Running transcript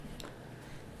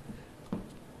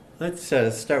Let's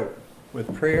start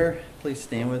with prayer. Please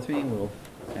stand with me. We'll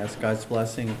ask God's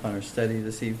blessing upon our study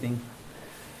this evening.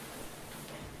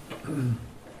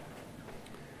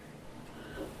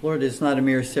 Lord, it's not a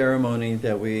mere ceremony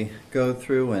that we go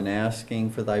through and asking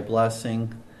for thy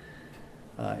blessing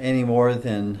any more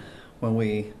than when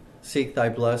we seek thy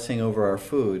blessing over our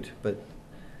food. But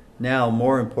now,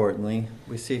 more importantly,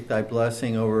 we seek thy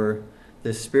blessing over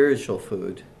this spiritual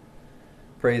food.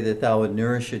 Pray that thou would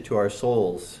nourish it to our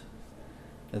souls,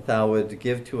 that thou would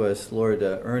give to us, Lord,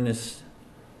 earnest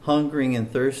hungering and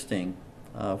thirsting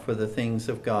for the things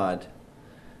of God,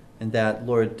 and that,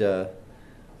 Lord,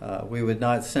 we would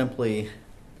not simply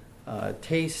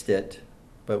taste it,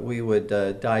 but we would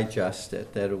digest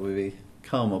it, that it would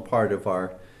become a part of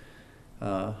our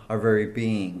very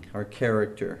being, our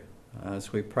character,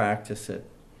 as we practice it.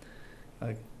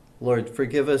 Lord,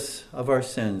 forgive us of our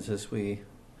sins as we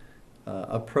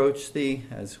approach thee,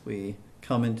 as we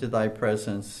come into thy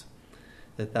presence,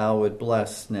 that thou would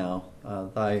bless now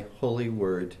thy holy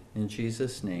word. In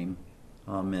Jesus' name,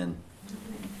 amen.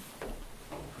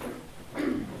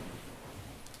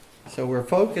 So we're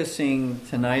focusing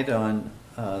tonight on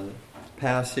a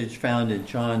passage found in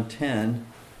John 10,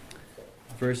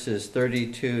 verses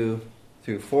 32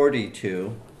 through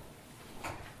 42.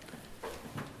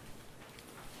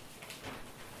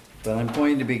 But I'm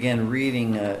going to begin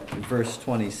reading verse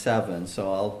 27,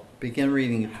 so I'll begin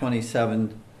reading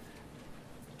 27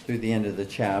 through the end of the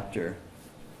chapter.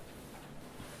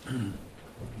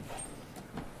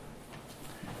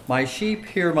 My sheep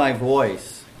hear my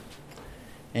voice,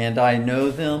 and I know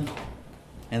them,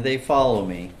 and they follow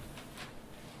me.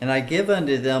 And I give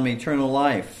unto them eternal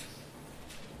life,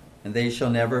 and they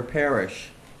shall never perish,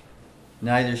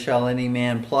 neither shall any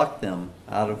man pluck them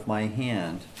out of my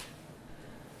hand.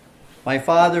 My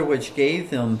Father which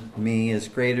gave them me is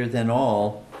greater than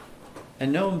all,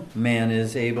 and no man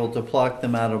is able to pluck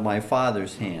them out of my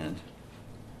Father's hand.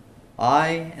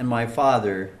 I and my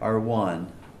Father are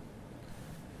one.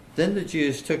 Then the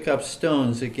Jews took up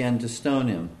stones again to stone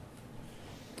him.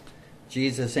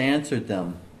 Jesus answered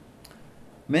them,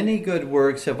 Many good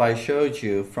works have I showed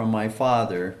you from my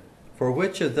Father. For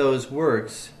which of those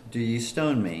works do ye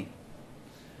stone me?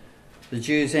 The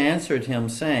Jews answered him,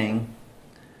 saying,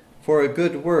 For a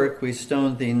good work we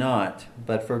stone thee not,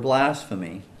 but for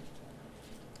blasphemy.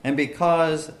 And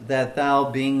because that thou,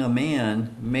 being a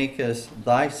man, makest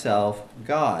thyself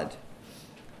God.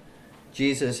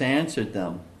 Jesus answered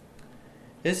them,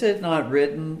 Is it not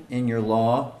written in your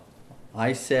law,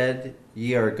 I said,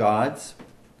 ye are gods?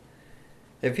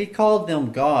 If he called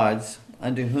them gods,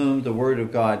 unto whom the word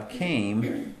of God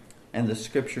came, and the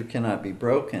scripture cannot be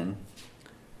broken,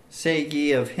 say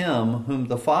ye of him whom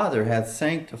the Father hath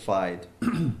sanctified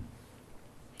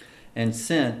and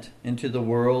sent into the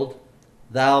world,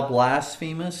 Thou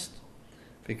blasphemest,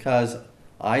 because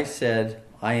I said,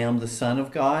 I am the Son of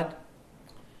God?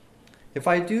 If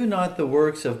I do not the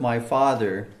works of my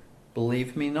Father,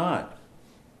 believe me not.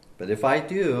 But if I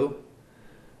do,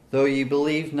 though ye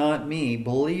believe not me,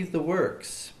 believe the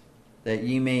works, that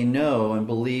ye may know and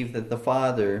believe that the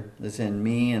Father is in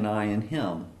me and I in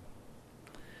him.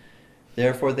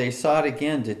 Therefore they sought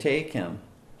again to take him,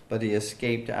 but he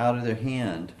escaped out of their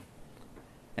hand,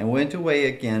 and went away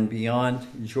again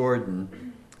beyond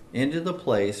Jordan, into the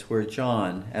place where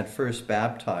John at first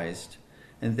baptized,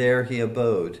 and there he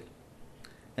abode.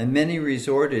 And many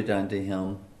resorted unto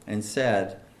him, and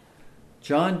said,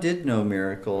 John did no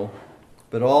miracle,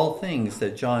 but all things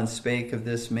that John spake of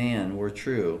this man were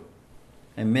true.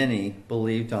 And many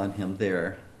believed on him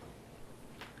there.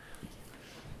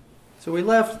 So we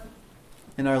left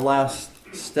in our last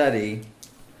study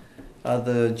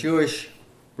the Jewish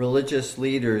religious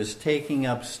leaders taking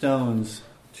up stones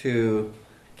to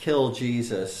kill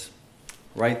Jesus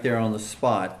right there on the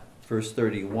spot. Verse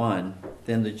 31,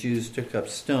 then the Jews took up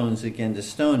stones again to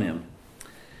stone him.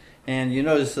 And you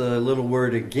notice the little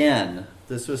word again.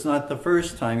 This was not the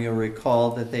first time, you'll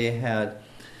recall, that they had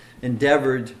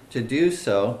endeavored to do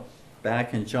so.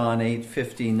 Back in John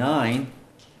 8:59,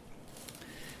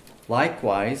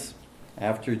 likewise,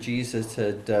 after Jesus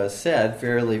had said,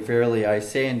 Verily, verily, I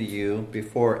say unto you,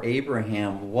 before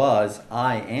Abraham was,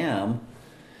 I am.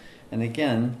 And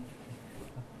again,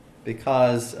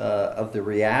 because of the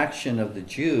reaction of the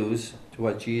Jews to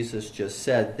what Jesus just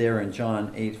said there in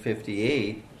John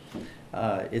 8:58,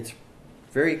 it's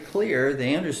very clear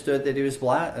they understood that he was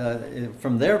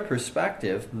from their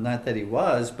perspective, not that he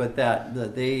was, but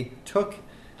that they took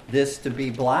this to be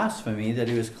blasphemy, that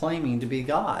he was claiming to be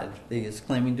God. He is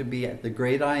claiming to be the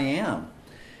great I am.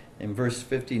 In verse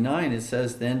 59 it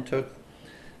says, Then took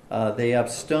they up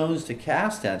stones to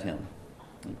cast at him.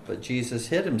 But Jesus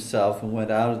hid himself and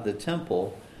went out of the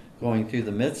temple, going through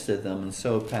the midst of them, and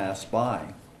so passed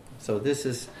by. So this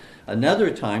is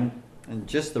another time, and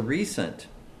just the recent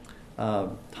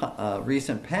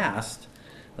past,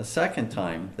 a second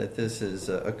time that this has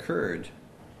occurred.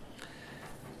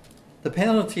 The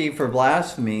penalty for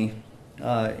blasphemy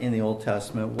in the Old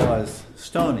Testament was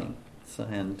stoning.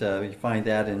 And you find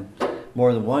that in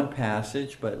more than one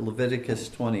passage, but Leviticus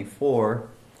 24,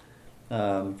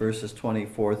 verses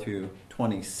 24 through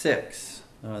 26,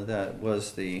 that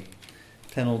was the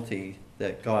penalty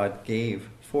that God gave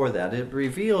for that. It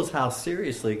reveals how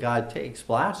seriously God takes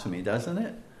blasphemy, doesn't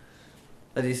it?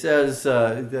 That he says,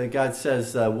 God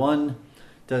says, one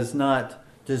does not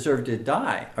deserve to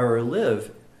die or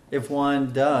live if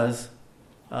one does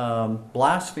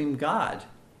blaspheme God.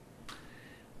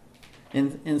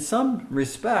 In some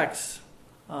respects,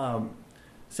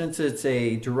 since it's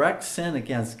a direct sin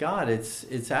against God,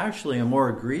 it's actually a more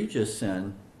egregious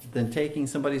sin than taking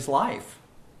somebody's life,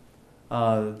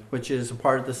 which is a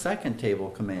part of the second table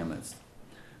of commandments.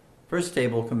 First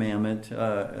table commandment,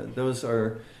 those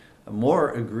are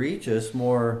more egregious,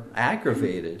 more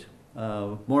aggravated,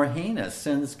 more heinous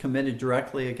sins committed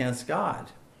directly against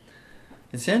God.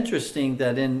 It's interesting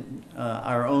that in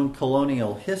our own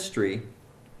colonial history,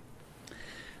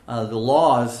 the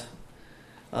laws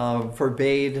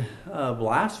forbade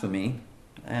blasphemy,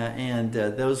 and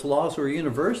those laws were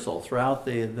universal throughout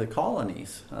the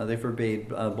colonies. They forbade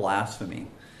blasphemy.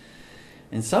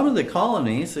 In some of the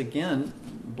colonies, again,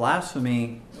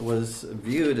 blasphemy was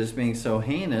viewed as being so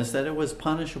heinous that it was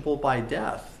punishable by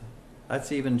death.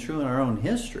 That's even true in our own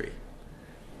history.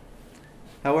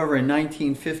 However, in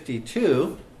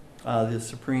 1952,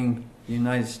 the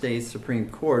United States Supreme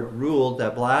Court ruled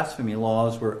that blasphemy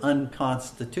laws were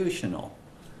unconstitutional.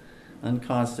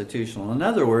 Unconstitutional. In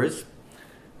other words,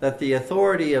 that the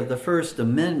authority of the First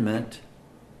Amendment,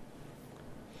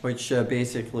 which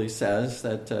basically says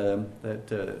that the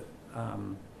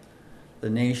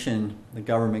nation, the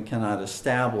government cannot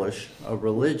establish a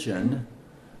religion,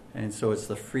 and so it's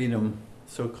the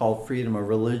so-called freedom of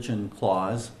religion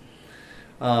clause.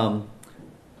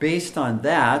 Based on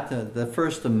that, the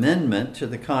First Amendment to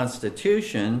the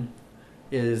Constitution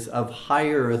is of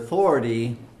higher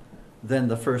authority than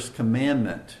the First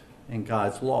Commandment in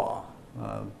God's law,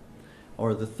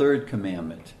 or the Third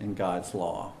Commandment in God's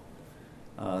law.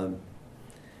 So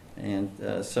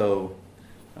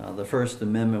the First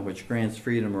Amendment, which grants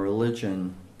freedom of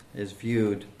religion, is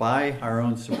viewed by our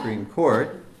own Supreme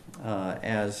Court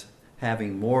as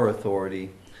having more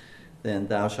authority than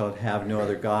thou shalt have no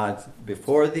other gods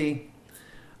before thee,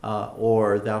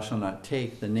 or thou shalt not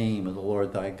take the name of the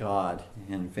Lord thy God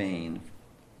in vain.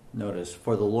 Notice,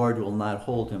 for the Lord will not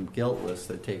hold him guiltless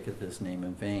that taketh his name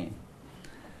in vain.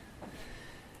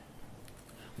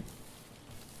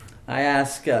 I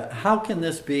ask, how can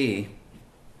this be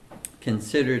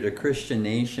considered a Christian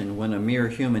nation when a mere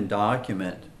human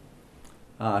document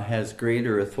has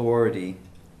greater authority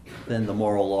than the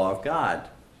moral law of God?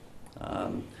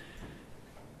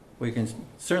 We can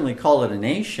certainly call it a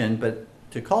nation, but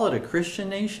to call it a Christian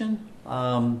nation,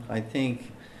 I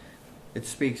think it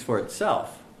speaks for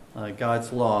itself.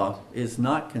 God's law is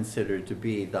not considered to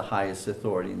be the highest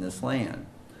authority in this land.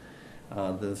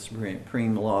 The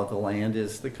supreme law of the land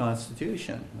is the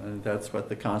Constitution. That's what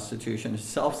the Constitution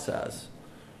itself says.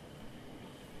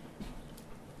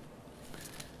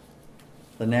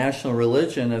 The national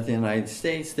religion of the United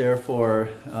States, therefore,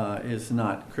 is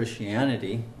not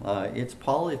Christianity. It's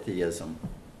polytheism.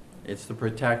 It's the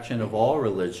protection of all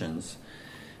religions.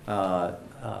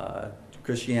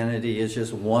 Christianity is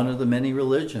just one of the many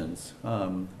religions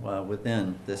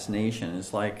within this nation.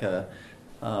 It's like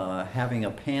having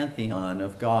a pantheon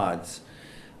of gods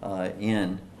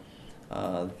in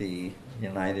the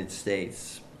United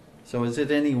States. So is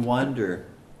it any wonder,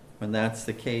 when that's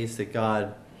the case, that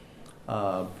God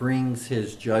brings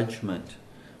his judgment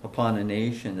upon a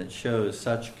nation that shows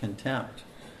such contempt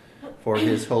for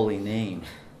his holy name,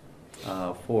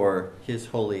 for his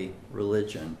holy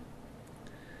religion?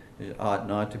 It ought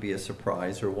not to be a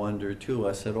surprise or wonder to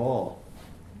us at all.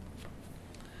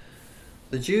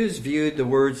 The Jews viewed the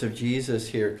words of Jesus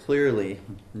here clearly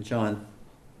in John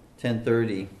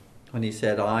 10:30, when he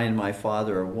said, I and my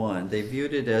Father are one. They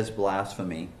viewed it as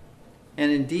blasphemy.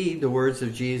 And indeed, the words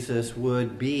of Jesus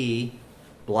would be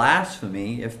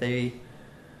blasphemy if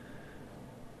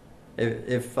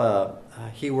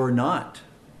he were not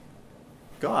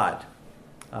God.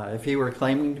 If he were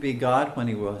claiming to be God when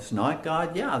he was not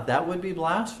God, yeah, that would be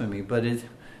blasphemy. But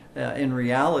in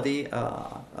reality,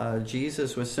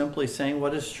 Jesus was simply saying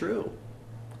what is true,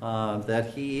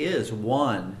 that he is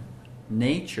one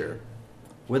nature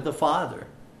with the Father.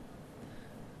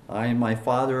 I and my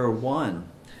Father are one.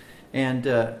 And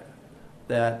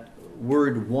that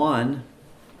word one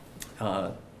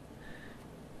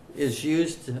is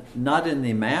used not in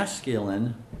the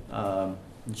masculine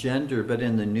gender, but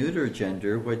in the neuter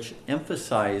gender, which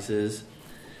emphasizes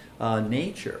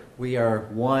nature. We are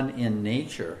one in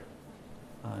nature.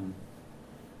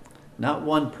 Not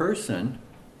one person,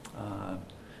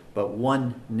 but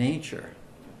one nature.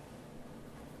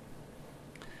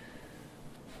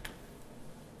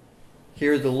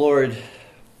 Here the Lord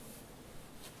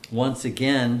once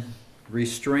again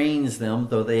restrains them,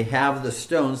 though they have the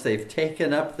stones. They've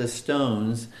taken up the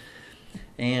stones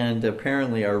and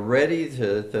apparently are ready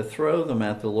to throw them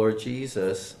at the Lord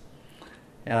Jesus.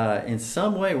 In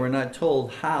some way, we're not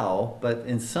told how, but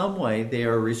in some way they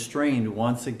are restrained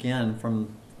once again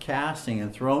from casting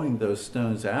and throwing those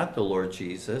stones at the Lord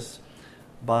Jesus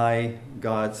by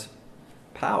God's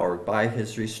power, by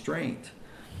his restraint.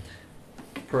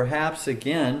 Perhaps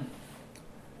again,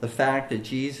 the fact that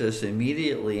Jesus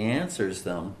immediately answers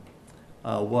them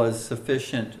was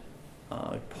sufficient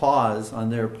pause on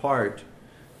their part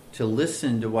to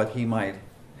listen to what he might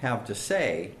have to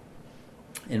say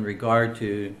in regard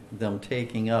to them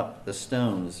taking up the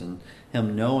stones and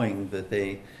him knowing that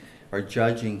they are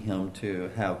judging him to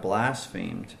have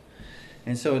blasphemed.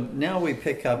 And so now we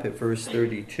pick up at verse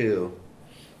 32.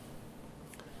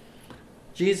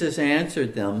 Jesus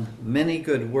answered them, "Many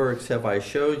good works have I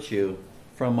showed you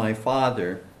from my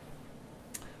Father.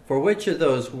 For which of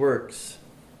those works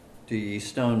do ye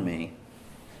stone me?"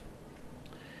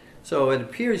 So it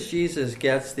appears Jesus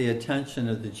gets the attention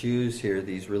of the Jews here,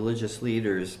 these religious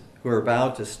leaders who are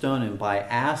about to stone him, by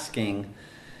asking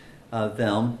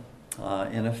them,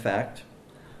 in effect,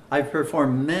 "I've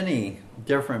performed many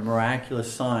different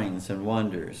miraculous signs and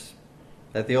wonders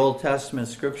that the Old Testament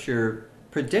scripture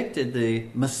predicted the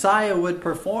Messiah would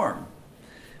perform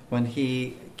when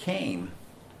he came.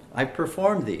 I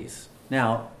performed these."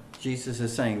 Now, Jesus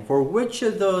is saying, for which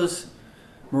of those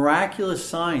miraculous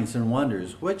signs and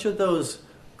wonders, which of those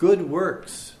good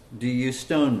works do you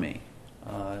stone me?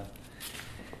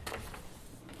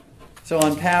 So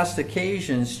on past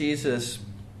occasions, Jesus,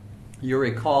 you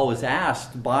recall, was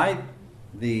asked by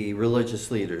the religious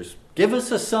leaders, "Give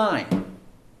us a sign.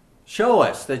 Show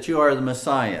us that you are the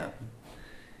Messiah."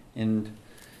 In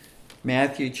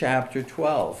Matthew chapter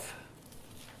 12,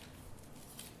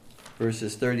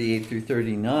 verses 38 through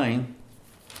 39,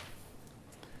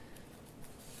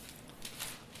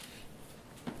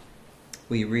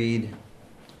 we read,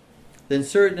 "Then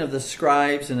certain of the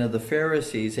scribes and of the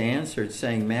Pharisees answered,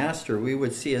 saying, Master, we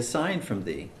would see a sign from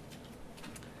thee."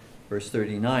 Verse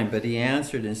 39, "But he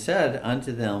answered and said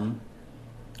unto them,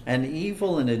 An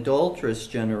evil and adulterous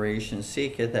generation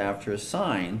seeketh after a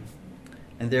sign,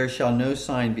 and there shall no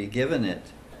sign be given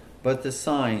it, but the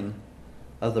sign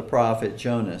of the prophet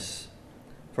Jonas.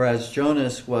 For as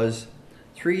Jonas was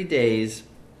 3 days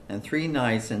and 3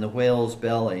 nights in the whale's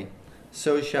belly,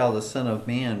 so shall the Son of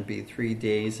Man be 3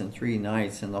 days and 3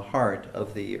 nights in the heart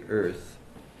of the earth."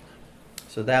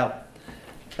 So that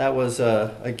was,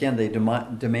 again, they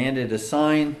demanded a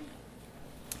sign,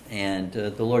 and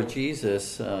the Lord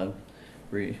Jesus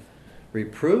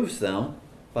reproves them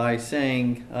by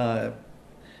saying,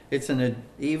 it's an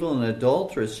evil and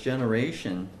adulterous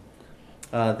generation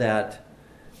that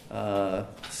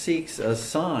seeks a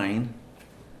sign,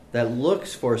 that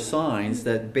looks for signs,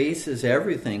 that bases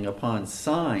everything upon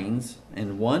signs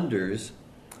and wonders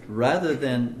rather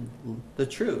than the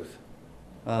truth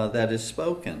that is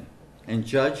spoken, and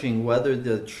judging whether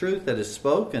the truth that is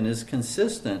spoken is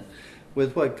consistent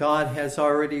with what God has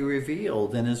already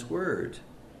revealed in his word.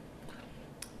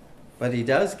 But he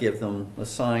does give them a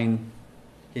sign,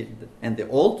 and the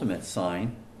ultimate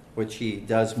sign, which he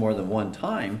does more than one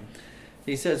time.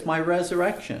 He says, my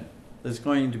resurrection is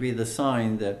going to be the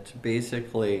sign that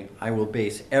basically I will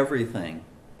base everything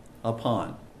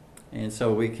upon. And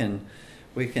so we can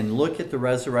look at the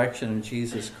resurrection of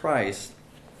Jesus Christ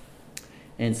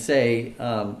and say,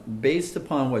 based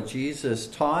upon what Jesus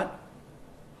taught,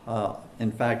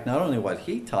 in fact, not only what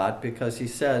he taught, because he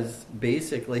says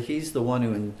basically he's the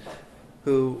one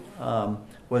who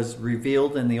was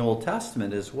revealed in the Old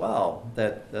Testament as well,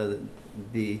 that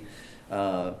the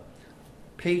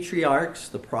patriarchs,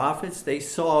 the prophets, they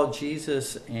saw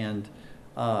Jesus and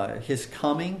his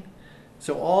coming.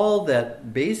 So all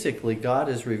that basically God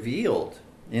has revealed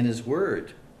in his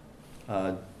word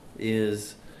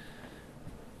is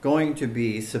going to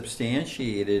be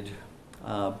substantiated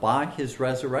by his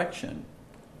resurrection.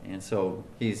 And so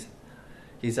he's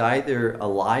either a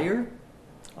liar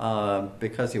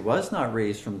because he was not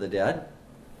raised from the dead,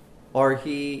 or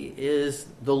he is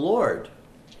the Lord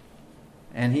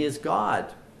and he is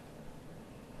God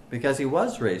because he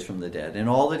was raised from the dead and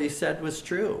all that he said was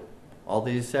true. All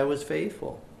that he said was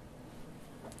faithful.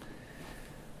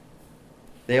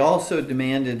 They also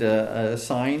demanded a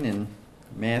sign in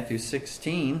Matthew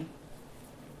 16,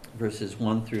 verses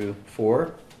 1 through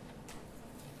 4.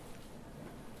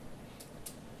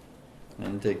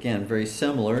 And again, very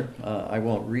similar. I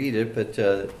won't read it, but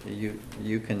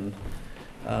you can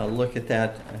look at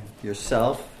that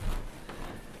yourself.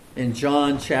 In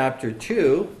John chapter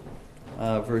 2,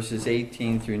 verses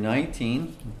 18 through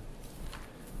 19,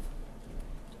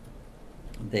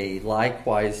 they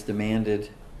likewise demanded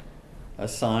a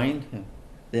sign.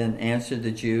 Then answered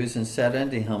the Jews and said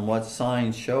unto him, What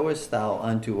sign showest thou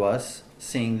unto us,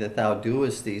 seeing that thou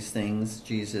doest these things?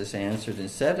 Jesus answered and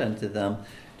said unto them,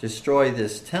 Destroy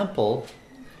this temple,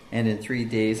 and in 3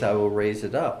 days I will raise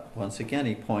it up. Once again,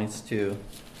 he points to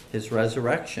his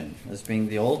resurrection as being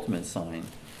the ultimate sign.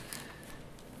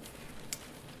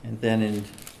 And then in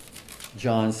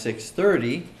John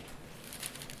 6:30,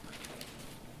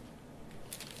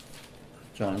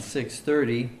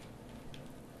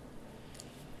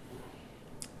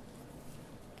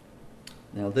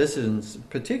 now this is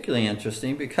particularly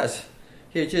interesting because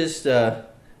he just,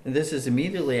 this is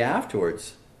immediately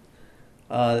afterwards,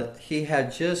 he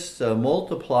had just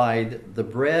multiplied the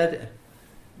bread,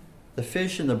 the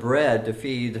fish and the bread to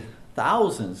feed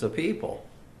thousands of people.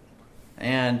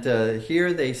 And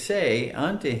here they say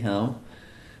unto him,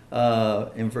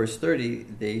 in verse 30,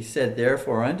 they said,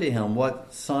 Therefore unto him,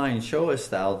 What sign showest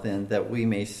thou then, that we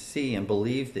may see and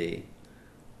believe thee?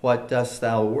 What dost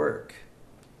thou work?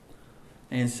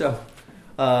 And so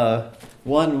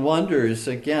one wonders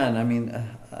again, I mean,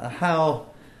 how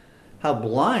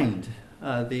blind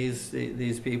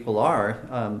these people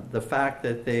are. The fact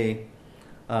that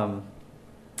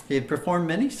he had performed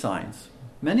many signs,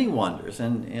 many wonders,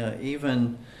 and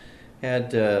even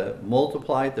had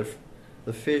multiplied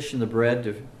the fish and the bread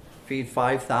to feed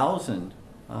 5,000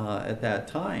 at that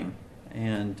time.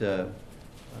 And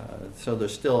so they're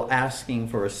still asking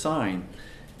for a sign.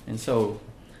 And so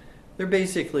they're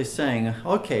basically saying,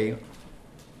 okay,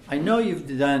 I know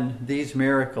you've done these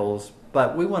miracles,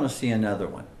 but we want to see another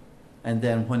one. And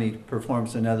then when he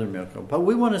performs another miracle, but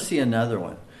we want to see another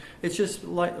one. It's just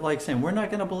like saying, we're not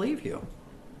going to believe you.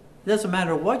 It doesn't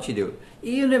matter what you do.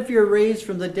 Even if you're raised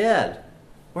from the dead,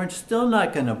 we're still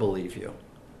not going to believe you.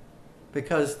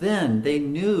 Because then they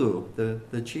knew,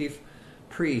 the chief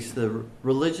priests, the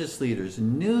religious leaders,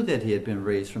 knew that he had been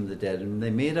raised from the dead. And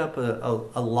they made up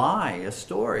a lie, a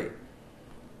story,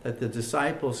 that the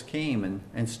disciples came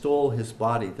and stole his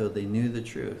body, though they knew the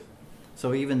truth.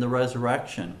 So even the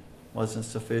resurrection wasn't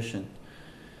sufficient.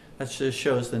 That just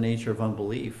shows the nature of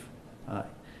unbelief.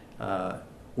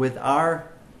 With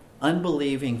our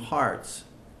unbelieving hearts,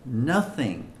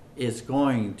 nothing is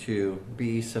going to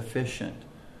be sufficient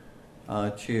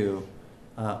to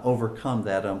overcome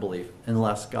that unbelief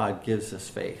unless God gives us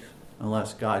faith,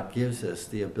 unless God gives us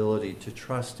the ability to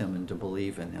trust him and to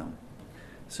believe in him.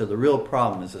 So the real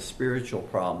problem is a spiritual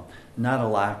problem, not a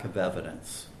lack of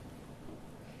evidence.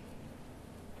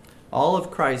 All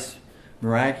of Christ's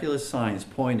miraculous signs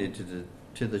pointed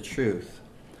to the truth,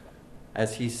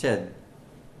 as he said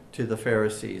to the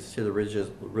Pharisees, to the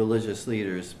religious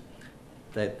leaders,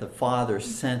 that the Father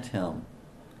sent him,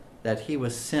 that he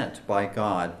was sent by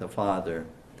God the Father.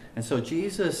 And so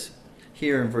Jesus,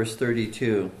 here in verse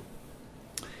 32,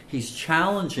 he's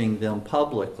challenging them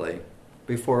publicly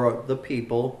before the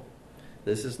people.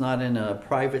 This is not in a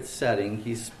private setting.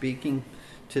 He's speaking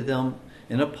to them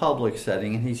in a public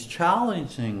setting, and he's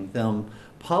challenging them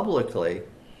publicly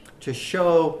to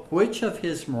show which of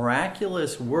his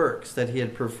miraculous works that he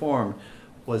had performed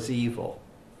was evil.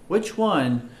 Which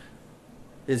one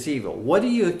is evil? What do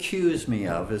you accuse me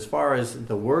of as far as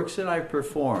the works that I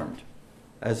performed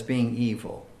as being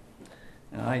evil?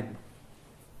 And I'm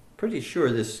pretty sure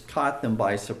this caught them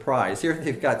by surprise. Here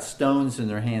they've got stones in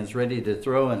their hands ready to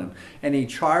throw in him, and he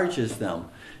charges them.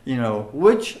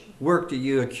 Which work do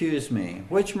you accuse me?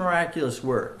 Which miraculous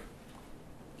work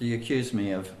do you accuse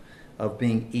me of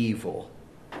being evil?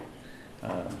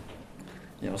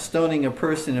 Stoning a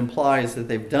person implies that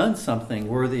they've done something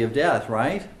worthy of death,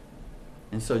 right?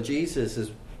 And so Jesus is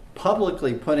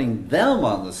publicly putting them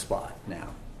on the spot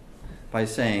now by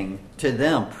saying to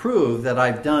them, prove that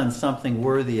I've done something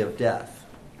worthy of death.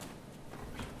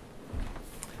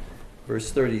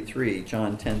 Verse 33,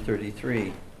 John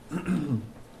 10:33.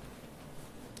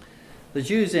 The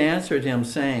Jews answered him,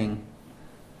 saying,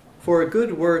 For a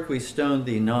good work we stone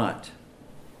thee not,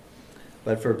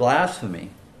 but for blasphemy,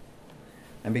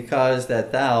 and because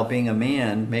that thou, being a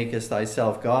man, makest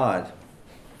thyself God.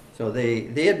 So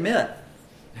they admit,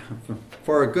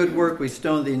 for a good work we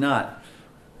stone thee not.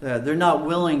 They're not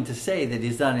willing to say that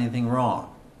he's done anything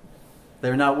wrong.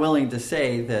 They're not willing to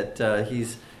say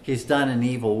that he's done an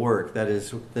evil work, that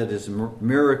his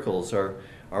miracles are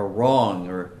wrong,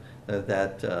 or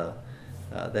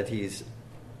that he's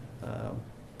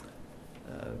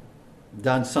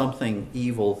done something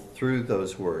evil through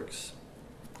those works.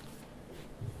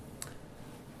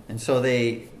 And so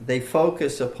they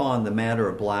focus upon the matter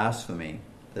of blasphemy,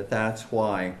 that's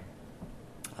why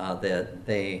that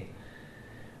they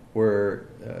were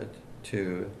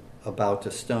about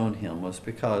to stone him, was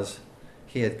because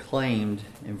he had claimed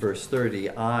in verse 30,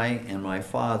 I and my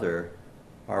Father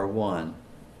are one.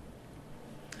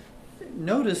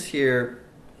 Notice here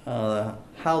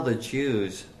how the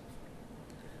Jews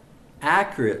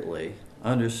accurately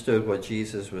understood what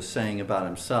Jesus was saying about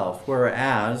himself,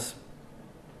 whereas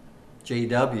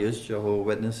JWs, Jehovah's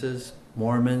Witnesses,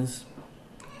 Mormons,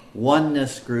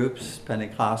 oneness groups,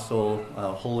 Pentecostal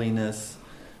holiness,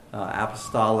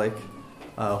 apostolic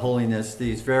holiness,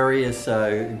 these various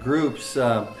groups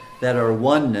that are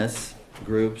oneness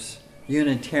groups,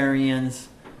 Unitarians,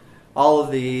 all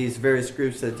of these various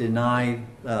groups that deny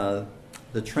the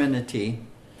Trinity,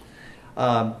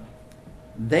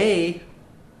 they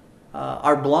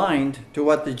are blind to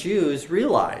what the Jews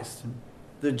realized.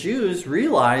 The Jews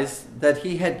realized that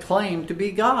he had claimed to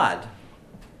be God.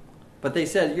 But they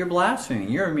said, you're blaspheming.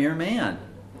 You're a mere man.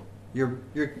 You're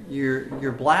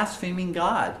blaspheming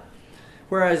God.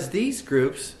 Whereas these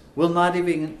groups will not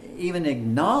even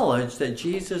acknowledge that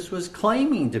Jesus was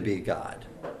claiming to be God.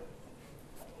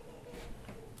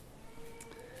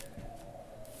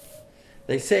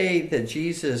 They say that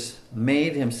Jesus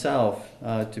made himself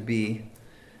to be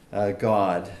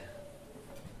God.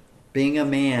 Being a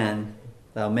man,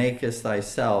 thou makest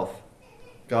thyself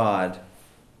God.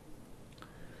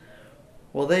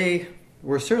 Well, they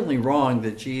were certainly wrong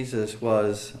that Jesus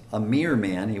was a mere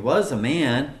man. He was a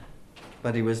man,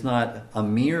 but he was not a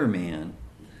mere man.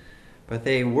 But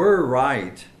they were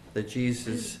right that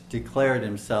Jesus declared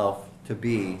himself to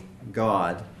be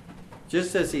God,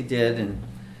 just as he did, and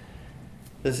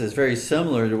this is very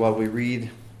similar to what we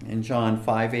read in John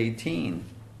 5:18.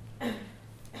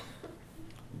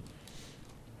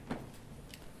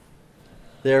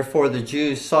 Therefore the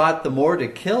Jews sought the more to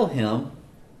kill him,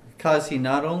 because he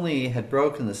not only had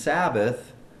broken the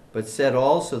Sabbath, but said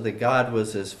also that God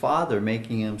was his Father,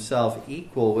 making himself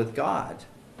equal with God.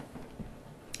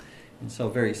 And so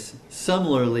very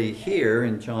similarly here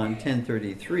in John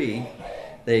 10:33,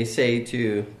 they say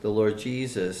to the Lord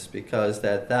Jesus, because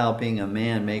that thou being a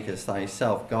man makest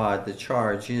thyself God, the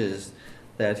charge is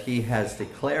that he has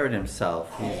declared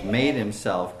himself, he's made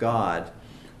himself God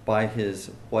by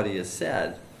what he has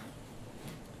said.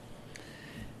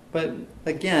 But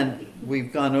again,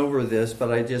 we've gone over this,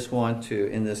 but I just want to,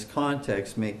 in this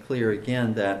context, make clear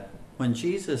again that when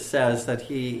Jesus says that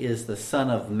he is the Son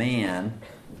of Man,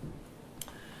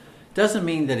 doesn't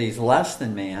mean that he's less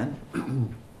than man.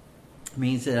 It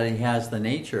means that he has the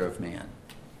nature of man.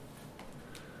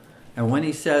 And when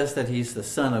he says that he's the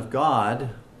Son of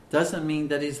God, doesn't mean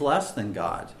that he's less than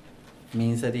God. It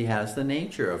means that he has the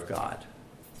nature of God.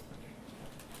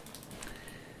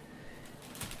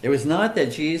 It was not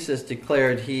that Jesus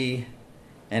declared he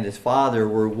and his Father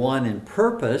were one in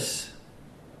purpose,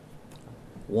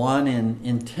 one in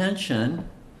intention.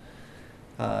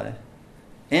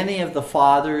 Any of the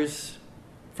fathers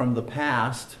from the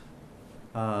past,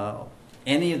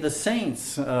 any of the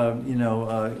saints,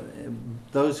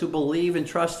 those who believe and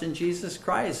trust in Jesus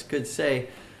Christ could say,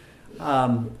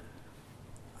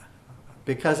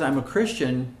 because I'm a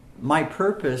Christian, my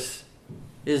purpose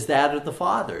is that of the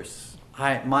fathers.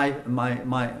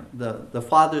 The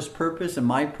Father's purpose and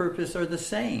my purpose are the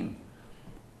same.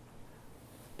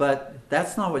 But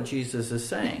that's not what Jesus is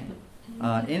saying.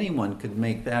 Anyone could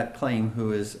make that claim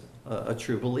who is a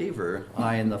true believer.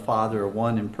 I and the Father are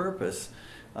one in purpose.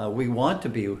 We want to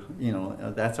be,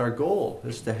 that's our goal,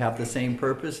 is to have the same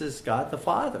purpose as God the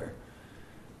Father.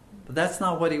 But that's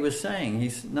not what he was saying.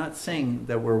 He's not saying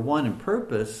that we're one in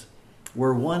purpose.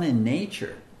 We're one in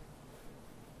nature.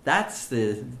 That's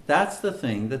the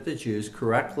thing that the Jews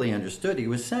correctly understood he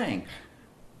was saying.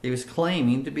 He was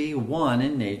claiming to be one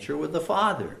in nature with the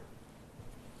Father.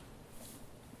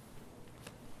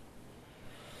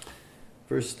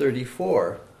 Verse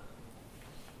 34.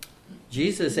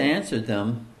 Jesus answered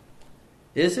them,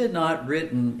 is it not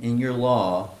written in your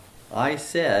law, I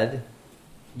said,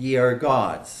 ye are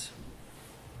gods?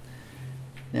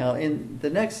 Now, in the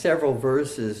next several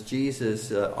verses,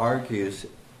 Jesus argues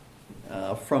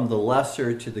from the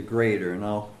lesser to the greater, and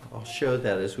I'll show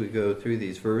that as we go through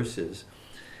these verses.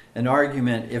 An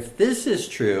argument, if this is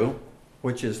true,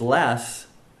 which is less,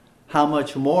 how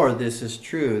much more this is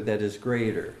true that is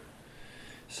greater.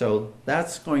 So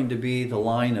that's going to be the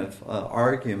line of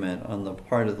argument on the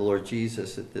part of the Lord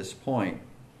Jesus at this point.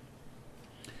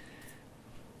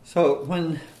 So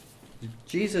when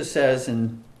Jesus says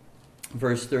in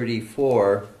verse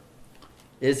 34,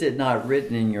 "Is it not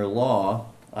written in your law,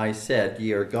 I said,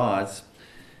 ye are gods?"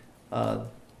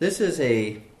 This is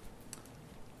a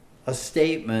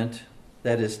statement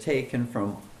that is taken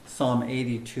from Psalm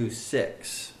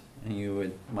 82:6. And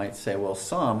you might say, well,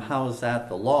 Psalm, how is that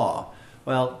the law?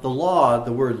 Well, the law,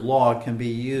 the word law, can be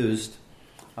used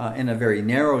in a very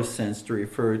narrow sense to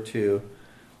refer to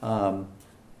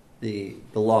the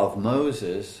law of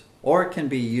Moses, or it can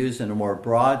be used in a more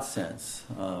broad sense.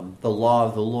 The law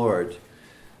of the Lord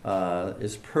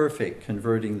is perfect,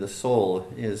 converting the soul.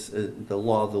 Is the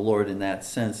law of the Lord in that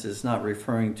sense is not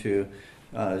referring to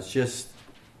just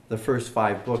the first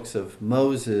 5 books of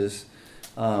Moses.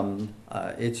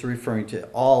 It's referring to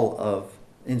all of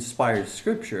inspired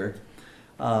Scripture.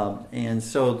 And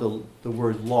so the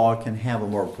word law can have a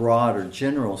more broad or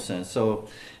general sense. So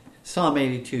Psalm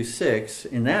 82:6,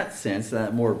 in that sense,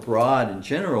 that more broad and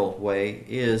general way,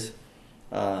 is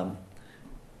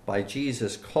by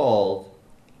Jesus called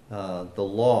the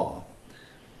law.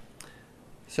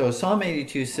 So Psalm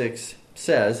 82:6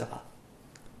 says,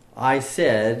 "I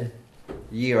said,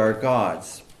 ye are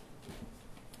gods."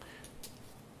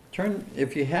 Turn,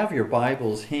 if you have your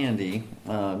Bibles handy,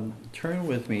 turn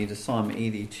with me to Psalm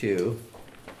 82.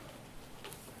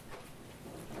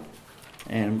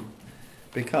 And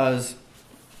because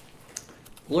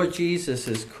Lord Jesus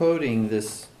is quoting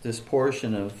this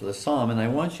portion of the psalm, and I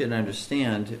want you to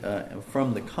understand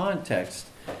from the context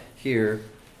here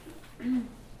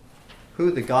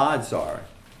who the gods are.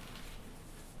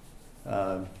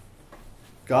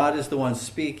 God is the one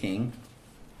speaking.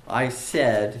 I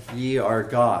said, ye are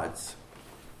gods.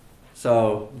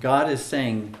 So God is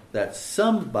saying that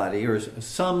somebody or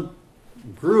some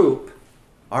group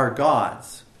are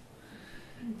gods.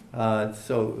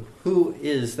 So who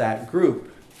is that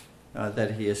group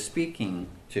that he is speaking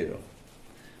to?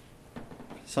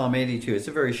 Psalm 82, it's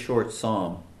a very short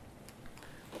psalm.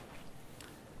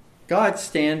 God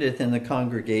standeth in the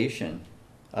congregation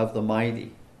of the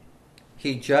mighty.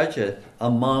 He judgeth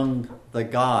among the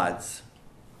gods.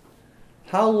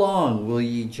 How long will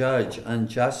ye judge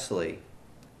unjustly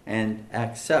and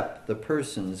accept the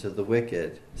persons of the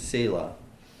wicked? Selah.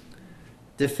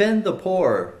 Defend the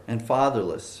poor and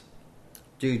fatherless.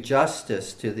 Do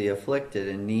justice to the afflicted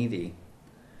and needy.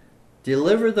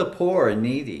 Deliver the poor and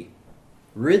needy.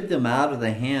 Rid them out of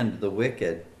the hand of the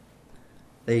wicked.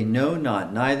 They know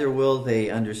not, neither will they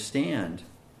understand.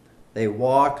 They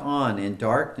walk on in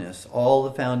darkness. All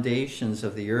the foundations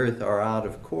of the earth are out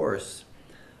of course.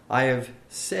 I have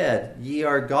said, ye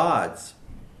are gods,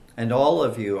 and all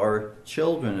of you are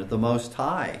children of the Most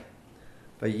High.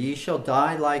 But ye shall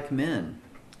die like men,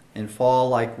 and fall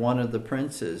like one of the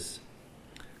princes.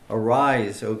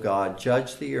 Arise, O God,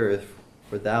 judge the earth,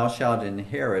 for thou shalt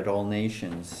inherit all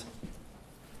nations.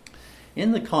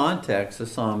 In the context of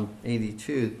Psalm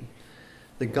 82,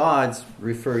 the gods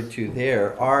referred to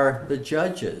there are the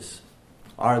judges,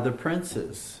 are the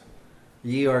princes.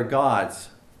 Ye are gods.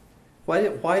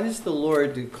 Why does the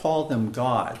Lord call them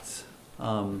gods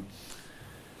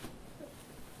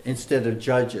instead of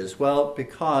judges? Well,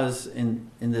 because in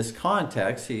this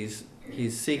context, he's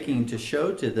seeking to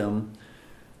show to them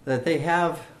that they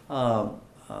have a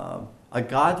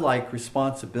godlike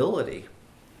responsibility.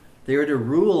 They are to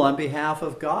rule on behalf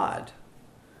of God.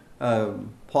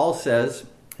 Paul says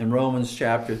in Romans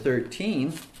chapter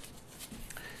 13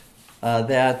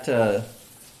 that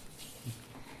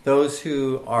those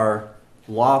who are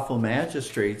lawful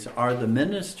magistrates are the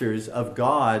ministers of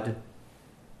God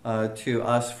to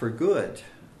us for good.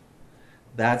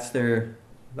 That's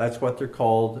what they're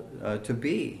called to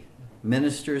be,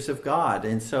 ministers of God.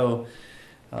 And so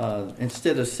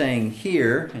instead of saying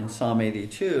here in Psalm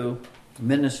 82,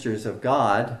 ministers of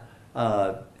God,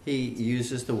 he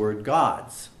uses the word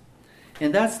gods.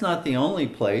 And that's not the only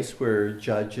place where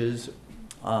judges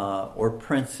or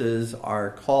princes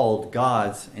are called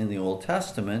gods in the Old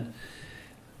Testament.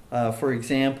 For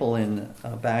example,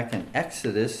 back in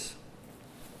Exodus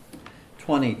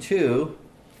 22,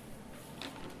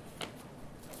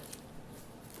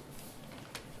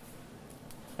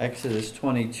 Exodus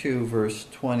 22, verse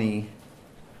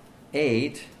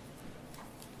 28,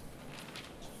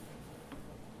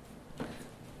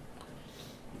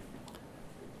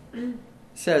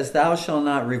 says, "Thou shalt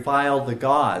not revile the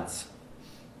gods,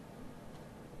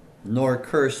 nor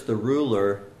curse the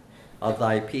ruler of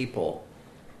thy people."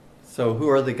 So who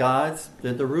are the gods?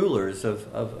 They're the rulers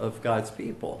of God's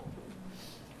people.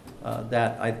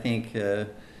 That, I think,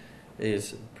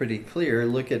 is pretty clear.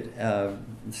 Look at the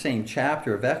same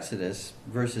chapter of Exodus,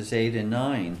 verses 8 and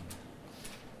 9.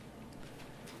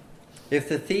 "If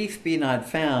the thief be not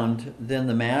found, then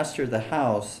the master of the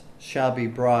house shall be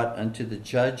brought unto the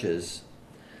judges,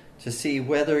 to see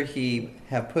whether he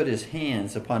have put his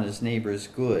hands upon his neighbor's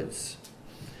goods.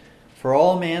 For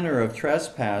all manner of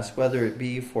trespass, whether it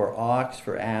be for ox,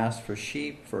 for ass, for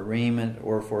sheep, for raiment,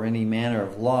 or for any manner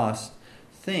of lost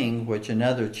thing which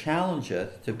another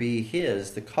challengeth to be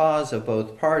his, the cause of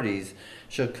both parties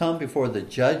shall come before the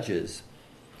judges,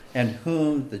 and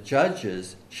whom the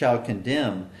judges shall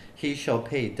condemn, he shall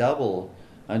pay double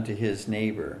unto his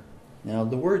neighbor." Now,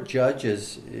 the word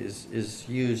judges is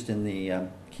used in the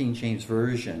King James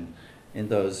Version in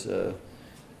those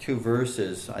two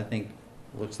verses. I think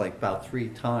looks like about 3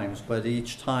 times, but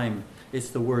each time it's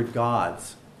the word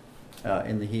gods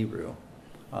in the Hebrew,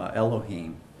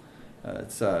 Elohim.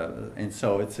 And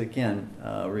so it's again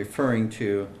referring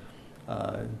to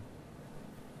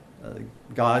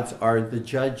gods are the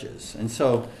judges. And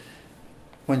so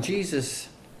when Jesus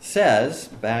says,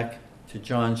 back to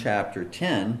John chapter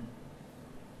 10,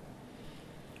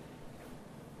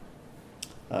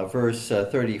 verse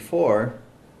 34,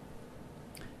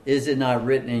 "Is it not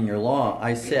written in your law,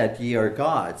 I said, ye are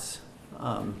gods?"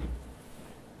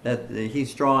 That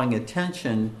he's drawing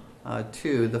attention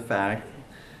to the fact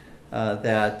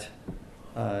that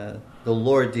the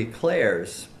Lord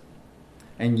declares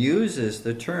and uses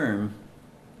the term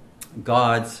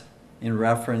gods in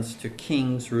reference to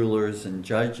kings, rulers, and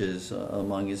judges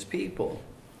among his people.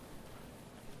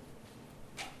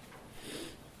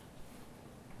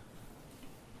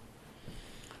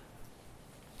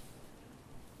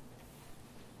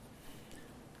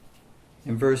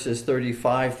 In verses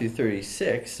 35 through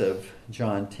 36 of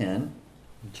John 10,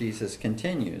 Jesus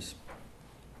continues.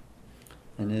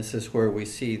 And this is where we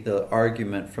see the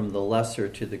argument from the lesser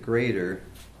to the greater.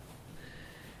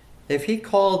 "If he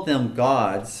called them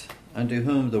gods, unto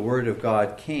whom the word of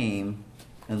God came,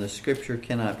 and the scripture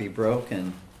cannot be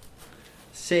broken,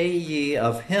 say ye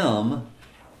of him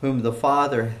whom the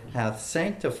Father hath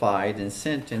sanctified and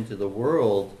sent into the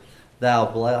world, thou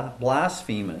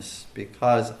blasphemest,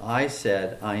 because I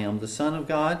said, I am the Son of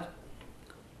God?"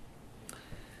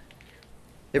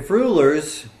 If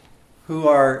rulers who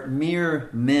are mere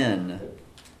men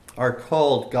are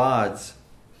called gods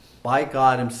by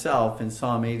God himself in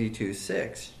Psalm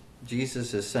 82:6,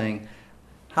 Jesus is saying,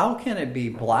 how can it be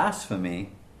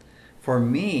blasphemy for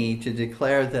me to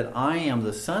declare that I am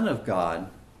the Son of God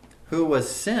who was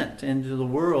sent into the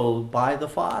world by the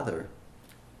Father?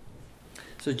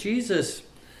 So Jesus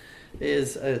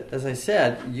is, as I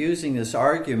said, using this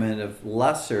argument of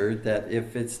lesser, that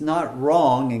if it's not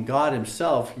wrong, and God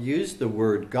himself used the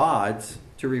word gods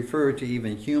to refer to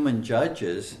even human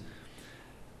judges,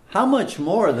 how much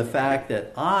more the fact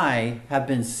that I have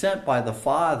been sent by the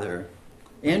Father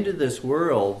into this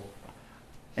world,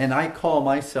 and I call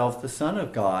myself the Son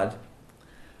of God,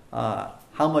 how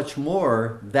much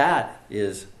more that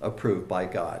is approved by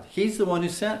God. He's the one who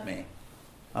sent me.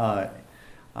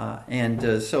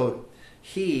 So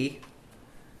he,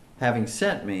 having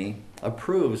sent me,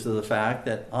 approves of the fact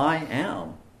that I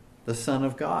am the Son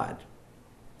of God.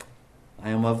 I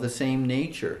am of the same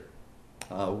nature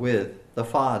with the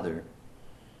Father.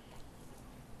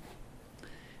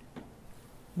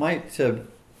 Might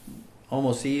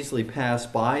almost easily pass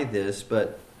by this,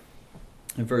 but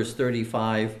in verse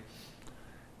 35,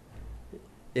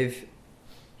 "If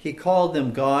he called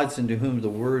them gods into whom the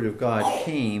word of God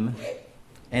came,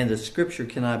 and the scripture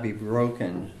cannot be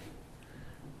broken."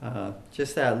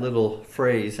 Just that little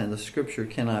phrase, "and the scripture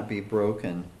cannot be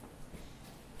broken."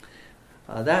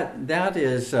 That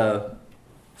is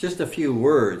just a few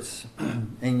words,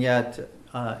 and yet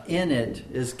in it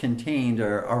is contained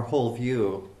our whole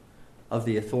view of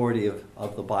the authority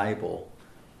of the Bible.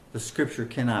 The scripture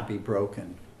cannot be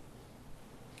broken.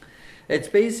 It's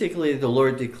basically the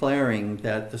Lord declaring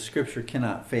that the scripture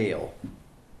cannot fail.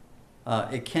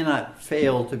 It cannot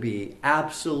fail to be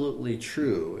absolutely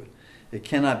true. It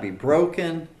cannot be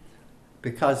broken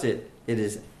because it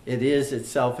is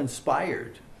itself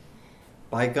inspired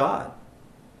by God.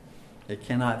 It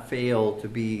cannot fail to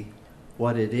be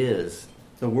what it is,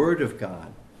 the Word of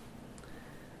God.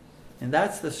 And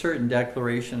that's the certain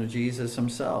declaration of Jesus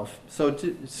himself.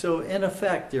 So in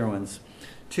effect, dear ones,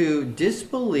 to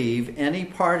disbelieve any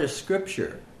part of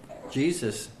Scripture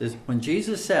when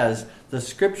Jesus says the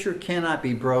Scripture cannot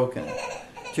be broken,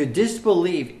 to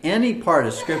disbelieve any part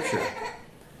of Scripture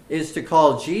is to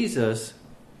call Jesus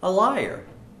a liar.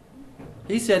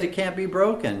 He said it can't be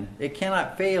broken. It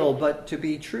cannot fail but to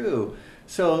be true.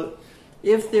 So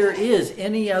if there is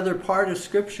any other part of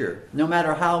Scripture, no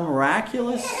matter how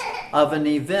miraculous of an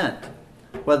event,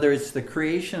 whether it's the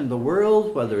creation of the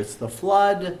world, whether it's the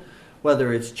flood,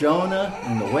 whether it's Jonah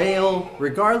and the whale,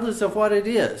 regardless of what it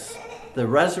is, the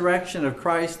resurrection of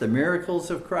Christ, the miracles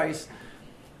of Christ,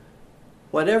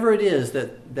 whatever it is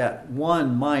that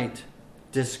one might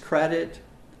discredit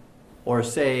or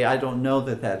say, I don't know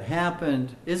that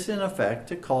happened, is in effect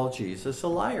to call Jesus a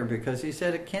liar, because he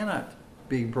said it cannot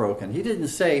be broken. He didn't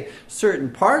say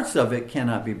certain parts of it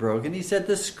cannot be broken. He said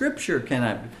the Scripture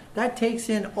cannot. That takes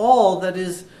in all that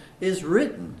is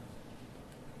written.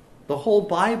 The whole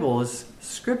Bible is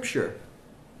Scripture.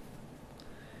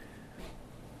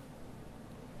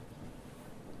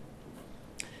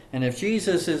 And if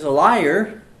Jesus is a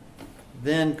liar,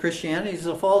 then Christianity is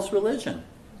a false religion.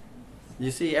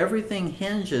 You see, everything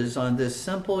hinges on this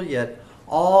simple yet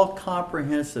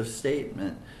all-comprehensive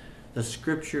statement: the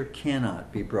Scripture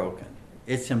cannot be broken.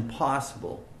 It's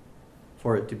impossible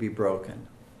for it to be broken.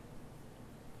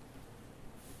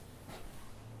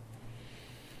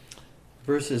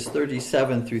 Verses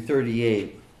 37 through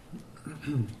 38.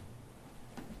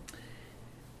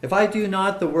 If I do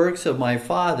not the works of my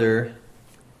Father,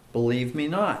 believe me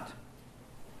not.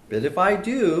 But if I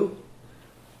do,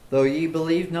 though ye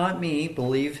believe not me,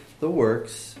 believe the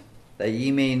works, that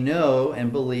ye may know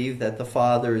and believe that the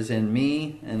Father is in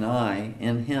me and I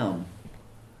in him.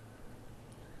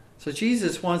 So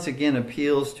Jesus once again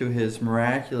appeals to his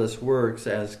miraculous works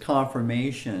as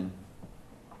confirmation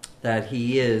that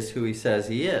he is who he says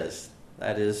he is.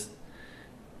 That is,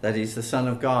 that he's the Son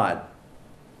of God.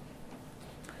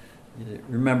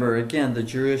 Remember, again, the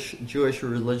Jewish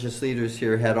religious leaders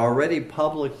here had already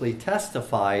publicly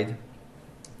testified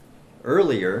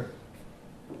earlier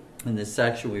in this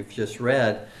section we've just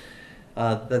read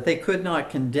that they could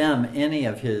not condemn any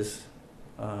of his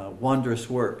wondrous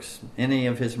works, any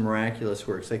of his miraculous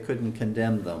works. They couldn't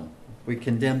condemn them. We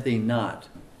condemn thee not,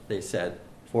 they said,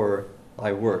 for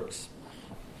thy works.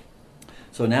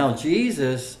 So now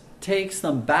Jesus takes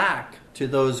them back to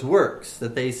those works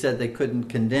that they said they couldn't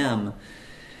condemn.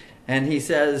 And he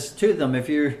says to them, if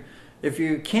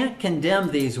you can't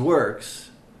condemn these works,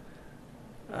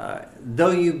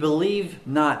 though you believe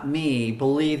not me,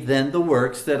 believe then the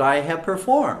works that I have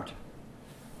performed.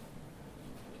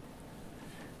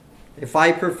 If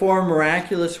I perform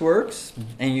miraculous works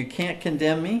and you can't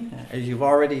condemn me, as you've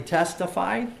already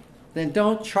testified, then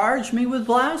don't charge me with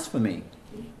blasphemy.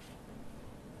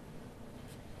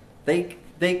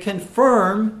 They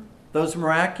confirm, those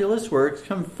miraculous works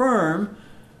confirm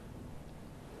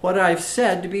what I've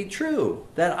said to be true,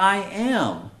 that I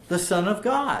am the Son of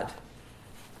God.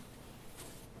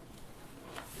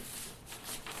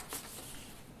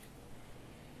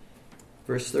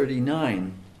 Verse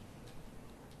 39,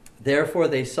 therefore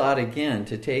they sought again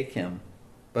to take him,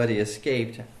 but he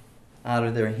escaped out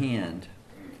of their hand.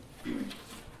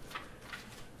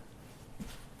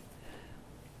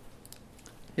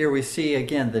 Here we see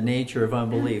again the nature of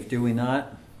unbelief, do we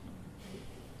not?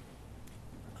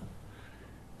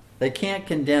 They can't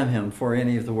condemn him for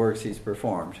any of the works he's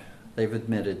performed. They've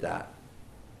admitted that.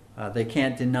 They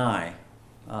can't deny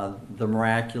the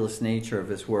miraculous nature of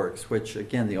his works, which,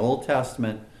 again, the Old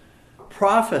Testament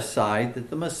prophesied that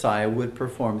the Messiah would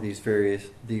perform these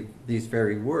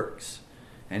very works.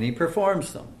 And he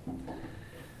performs them.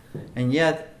 And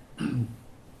yet,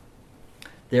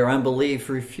 their unbelief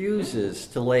refuses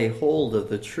to lay hold of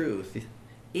the truth,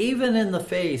 even in the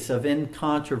face of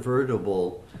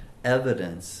incontrovertible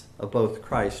evidence of both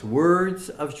Christ's words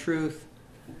of truth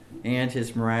and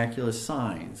his miraculous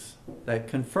signs that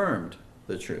confirmed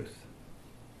the truth.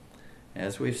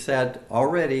 As we've said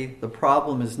already, the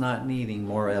problem is not needing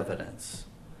more evidence.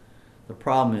 The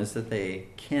problem is that they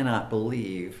cannot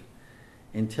believe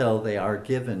until they are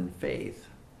given faith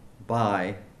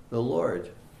by the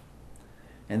Lord.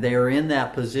 And they are in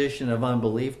that position of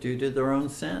unbelief due to their own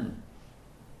sin,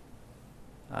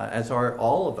 as are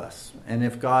all of us. And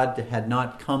if God had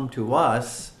not come to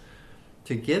us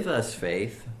to give us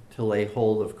faith, to lay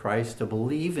hold of Christ, to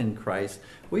believe in Christ,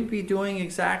 we'd be doing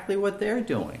exactly what they're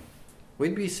doing.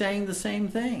 We'd be saying the same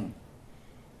thing.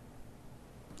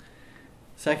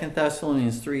 2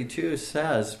 Thessalonians 3:2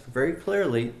 says very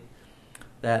clearly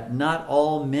that not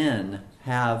all men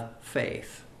have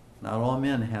faith. Not all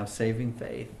men have saving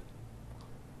faith.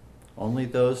 Only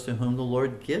those to whom the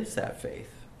Lord gives that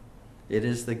faith. It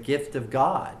is the gift of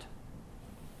God.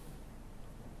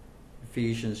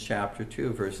 Ephesians chapter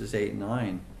 2, verses 8 and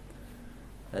 9.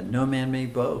 That no man may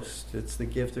boast. It's the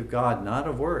gift of God, not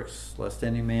of works, lest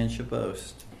any man should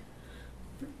boast.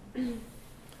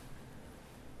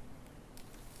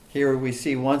 Here we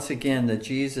see once again that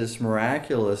Jesus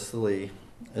miraculously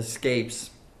escapes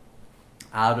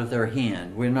out of their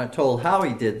hand. We're not told how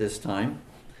he did this time.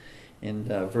 In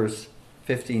verse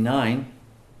 59,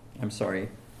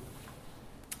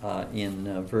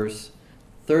 in verse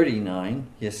 39,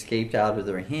 he escaped out of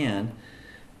their hand.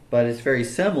 But it's very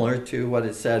similar to what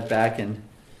it said back in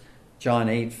John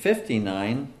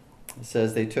 8:59. It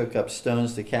says they took up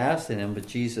stones to cast at him, but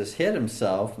Jesus hid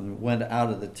himself and went out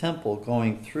of the temple,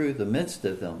 going through the midst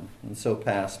of them, and so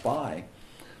passed by.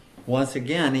 Once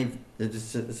again,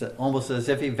 it's almost as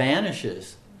if he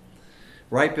vanishes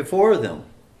right before them.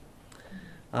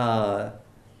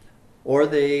 Or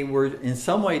they were in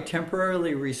some way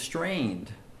temporarily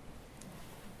restrained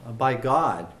by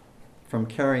God from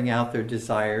carrying out their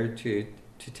desire to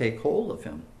take hold of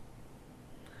him.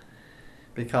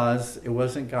 Because it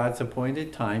wasn't God's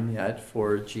appointed time yet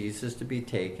for Jesus to be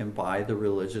taken by the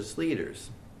religious leaders.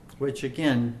 Which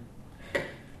again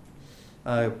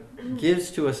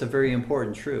gives to us a very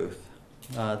important truth.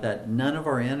 That none of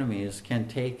our enemies can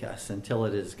take us until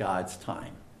it is God's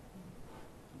time.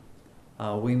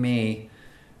 We need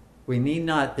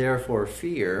not therefore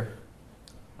fear,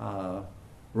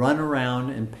 run around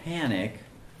and panic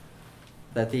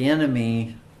that the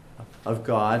enemy of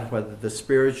God, whether the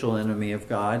spiritual enemy of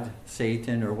God,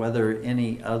 Satan, or whether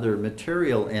any other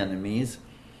material enemies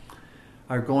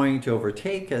are going to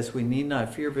overtake us. We need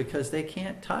not fear because they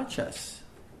can't touch us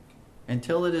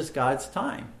until it is God's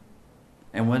time.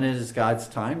 And when it is God's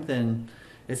time, then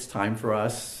it's time for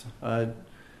us,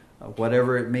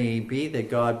 whatever it may be that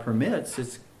God permits,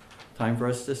 it's time for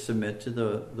us to submit to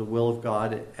the will of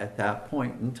God at that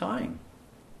point in time.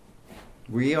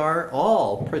 We are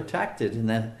all protected in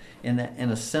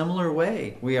a similar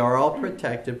way. We are all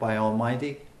protected by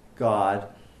Almighty God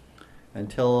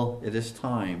until it is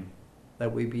time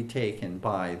that we be taken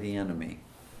by the enemy.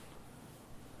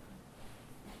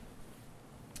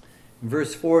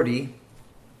 Verse 40,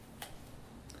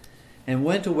 and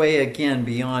went away again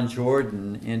beyond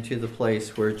Jordan into the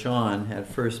place where John had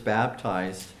first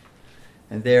baptized,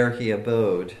 and there he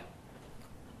abode.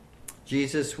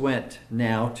 Jesus went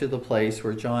now to the place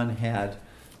where John had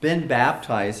been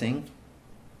baptizing,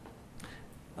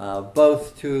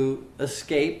 both to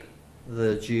escape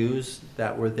the Jews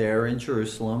that were there in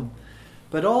Jerusalem,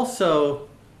 but also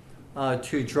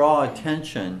to draw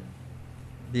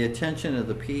the attention of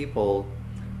the people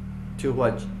to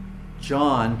what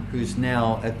John, who's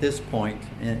now at this point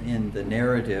in the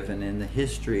narrative and in the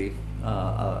history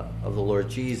of the Lord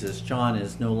Jesus, John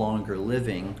is no longer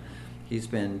living. He's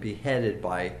been beheaded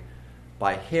by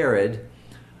Herod.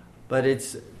 But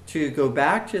it's to go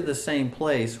back to the same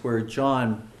place where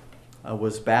John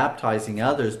was baptizing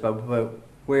others, but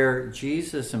where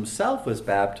Jesus himself was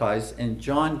baptized, and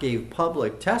John gave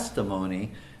public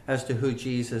testimony as to who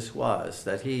Jesus was,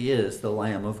 that he is the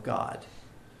Lamb of God.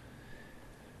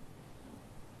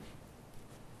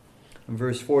 In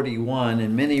verse 41,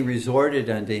 and many resorted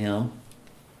unto him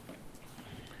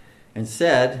and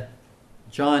said,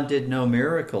 John did no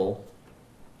miracle,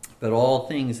 but all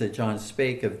things that John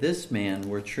spake of this man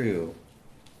were true.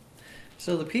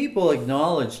 So the people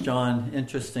acknowledged John,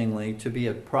 interestingly, to be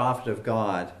a prophet of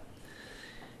God.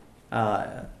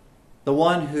 The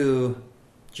one who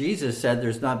Jesus said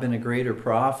there's not been a greater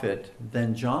prophet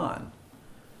than John,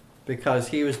 because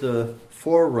he was the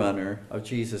forerunner of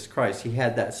Jesus Christ. He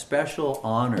had that special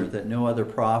honor that no other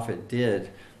prophet did.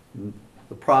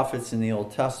 The prophets in the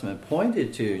Old Testament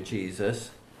pointed to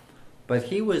Jesus, but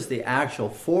he was the actual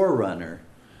forerunner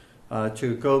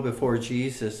to go before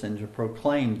Jesus and to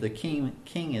proclaim the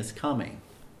king is coming.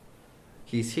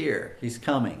 He's here. He's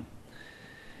coming.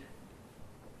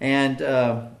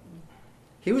 And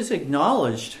he was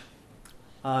acknowledged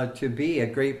to be a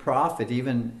great prophet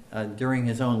even during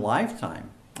his own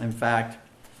lifetime. In fact,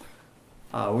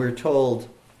 we're told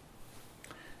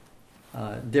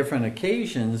different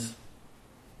occasions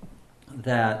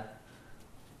that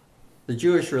the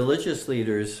Jewish religious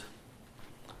leaders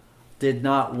did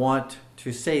not want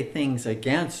to say things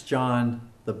against John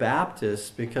the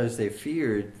Baptist because they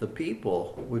feared the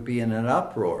people would be in an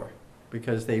uproar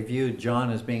because they viewed John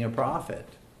as being a prophet.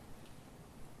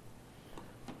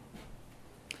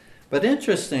 But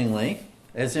interestingly,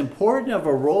 as important of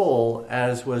a role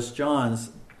as was John's,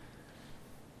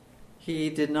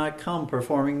 he did not come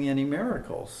performing any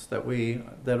miracles that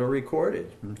are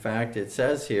recorded. In fact, it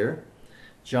says here,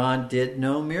 John did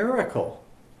no miracle.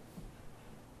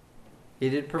 He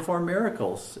did perform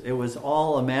miracles. It was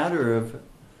all a matter of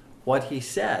what he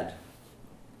said,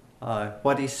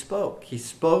 what he spoke. He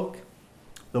spoke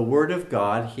the Word of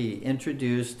God. He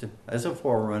introduced, as a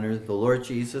forerunner, the Lord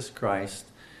Jesus Christ.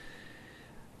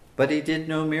 But he did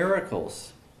no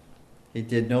miracles. He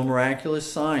did no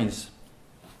miraculous signs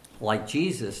like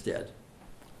Jesus did.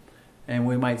 And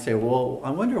we might say, well,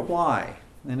 I wonder why.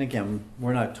 And again,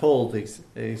 we're not told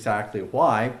exactly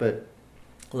why, but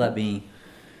let me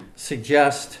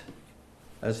suggest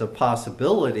as a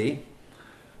possibility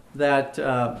that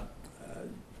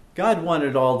God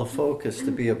wanted all the focus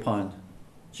to be upon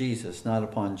Jesus, not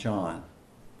upon John.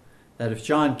 That if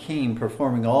John came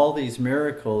performing all these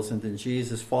miracles and then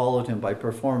Jesus followed him by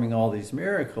performing all these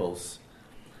miracles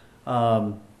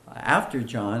after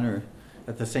John or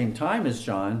at the same time as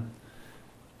John,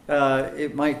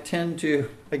 it might tend to,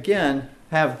 again,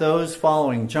 have those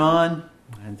following John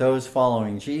and those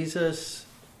following Jesus.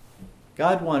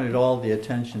 God wanted all the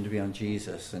attention to be on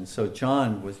Jesus. And so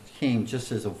John came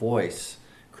just as a voice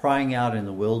crying out in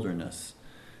the wilderness,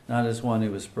 not as one who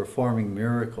was performing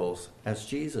miracles as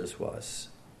Jesus was.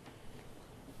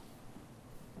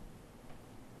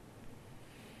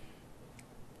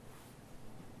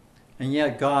 And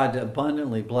yet God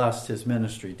abundantly blessed his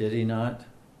ministry, did he not?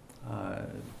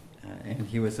 And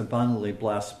he was abundantly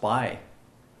blessed by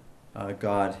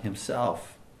God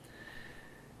himself,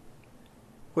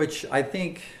 which I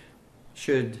think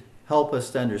should help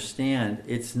us to understand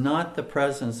it's not the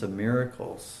presence of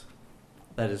miracles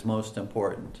that is most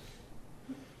important,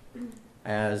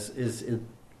 as is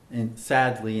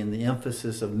sadly in the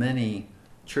emphasis of many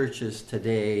churches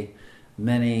today,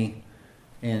 many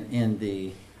in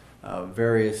the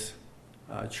various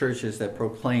churches that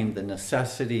proclaim the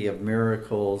necessity of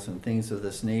miracles and things of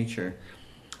this nature.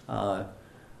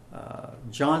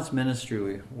 John's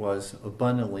ministry was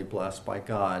abundantly blessed by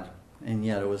God, and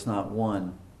yet it was not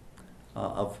one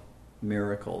of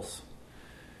miracles.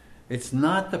 It's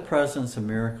not the presence of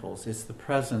miracles, it's the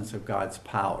presence of God's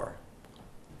power.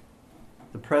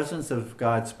 The presence of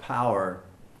God's power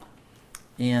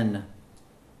in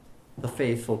the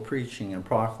faithful preaching and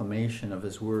proclamation of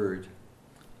his word.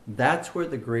 That's where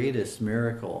the greatest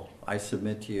miracle, I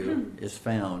submit to you, is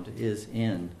found, is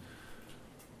in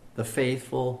the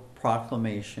faithful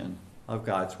proclamation of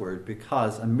God's word,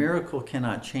 because a miracle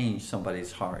cannot change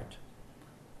somebody's heart.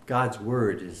 God's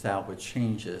word is that which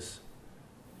changes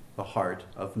the heart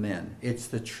of men. It's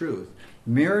the truth.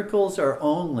 Miracles are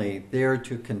only there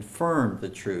to confirm the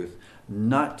truth,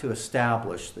 not to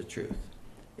establish the truth.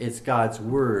 It's God's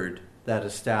word that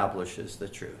establishes the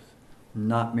truth,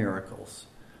 not miracles.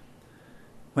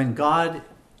 When God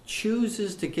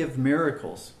chooses to give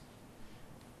miracles,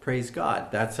 praise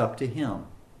God, that's up to him.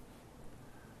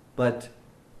 But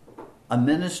a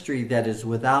ministry that is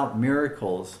without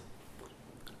miracles,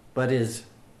 but is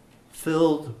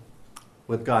filled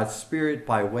with God's Spirit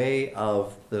by way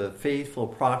of the faithful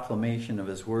proclamation of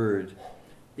his word,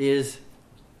 is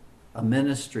a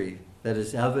ministry that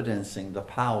is evidencing the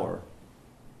power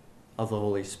of the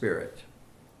Holy Spirit.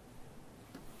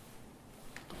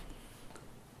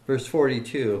 Verse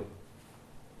 42,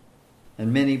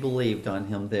 and many believed on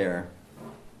him there.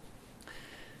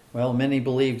 Well, many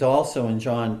believed also in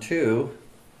John 2,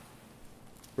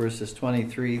 verses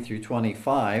 23 through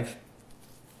 25.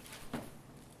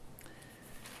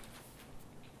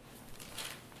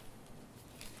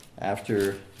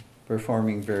 After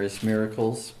performing various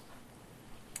miracles,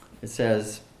 it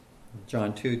says,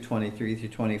 John 2, 23 through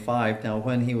 25, now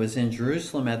when he was in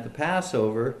Jerusalem at the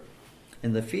Passover,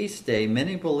 in the feast day,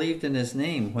 many believed in his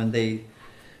name when they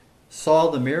saw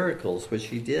the miracles which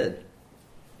he did.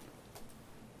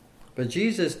 But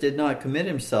Jesus did not commit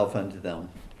himself unto them,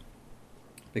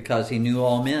 because he knew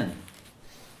all men,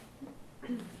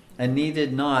 and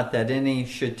needed not that any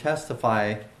should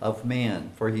testify of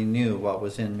man, for he knew what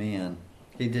was in man.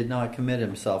 He did not commit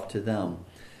himself to them.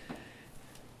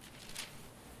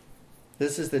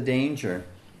 This is the danger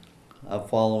of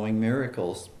following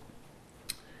miracles,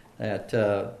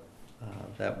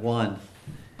 that one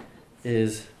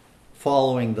is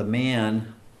following the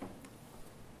man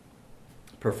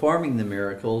performing the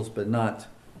miracles, but not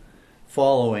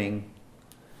following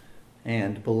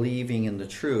and believing in the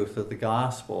truth of the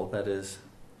gospel that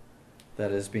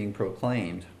is being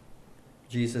proclaimed.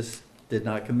 Jesus did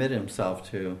not commit himself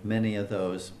to many of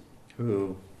those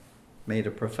who made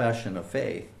a profession of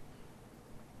faith.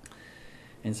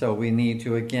 And so we need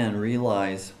to again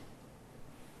realize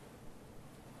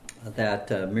that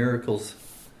miracles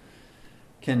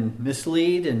can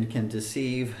mislead and can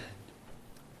deceive.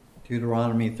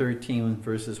 Deuteronomy 13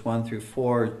 verses 1 through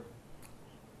 4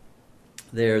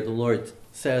 there, the Lord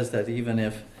says that even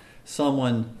if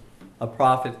a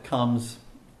prophet comes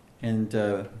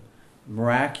and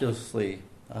miraculously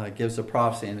gives a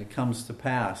prophecy and it comes to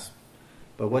pass,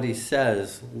 but what he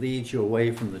says leads you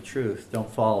away from the truth, don't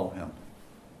follow him.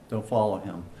 Don't follow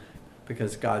him,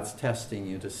 because God's testing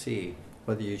you to see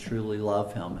whether you truly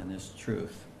love him and his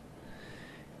truth.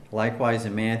 Likewise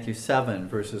in Matthew 7,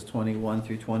 verses 21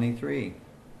 through 23.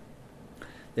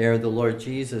 There the Lord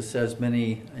Jesus says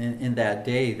many, in that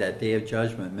day of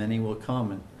judgment, many will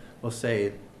come and will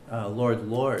say, Lord,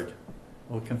 Lord.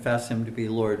 Will confess him to be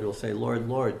Lord. Will say, Lord,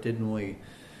 Lord, didn't we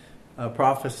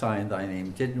prophesy in thy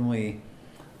name? Didn't we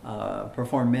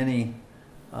perform many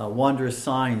wondrous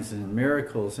signs and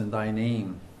miracles in thy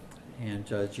name? And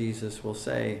Jesus will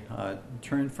say,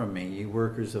 turn from me, ye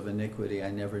workers of iniquity,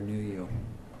 I never knew you.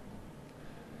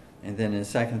 And then in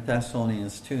 2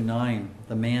 Thessalonians 2:9,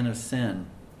 the man of sin,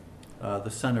 the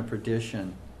son of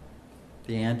perdition,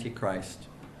 the Antichrist,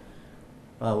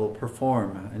 will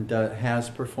perform and has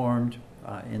performed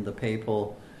in the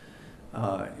papal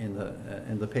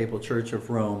in the papal Church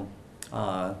of Rome.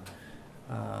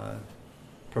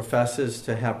 Professes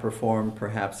to have performed,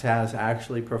 perhaps has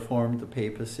actually performed, the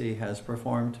papacy has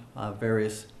performed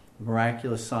various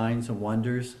miraculous signs and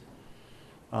wonders,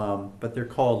 but they're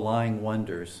called lying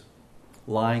wonders,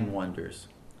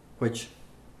 which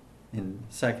in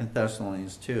 2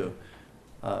 Thessalonians 2,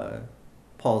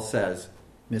 Paul says,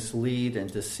 mislead and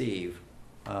deceive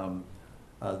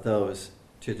those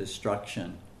to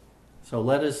destruction. So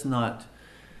let us not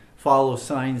follow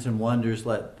signs and wonders,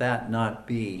 let that not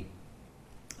be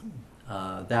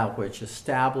that which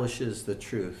establishes the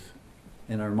truth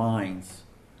in our minds,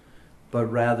 but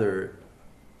rather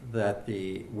that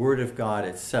the Word of God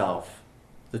itself,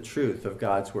 the truth of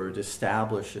God's Word,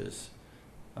 establishes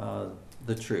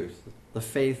the truth. The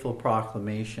faithful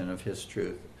proclamation of His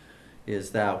truth is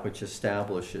that which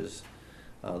establishes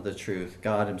the truth.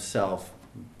 God Himself,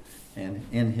 and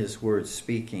in His Word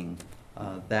speaking,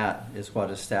 that is what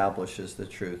establishes the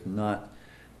truth, not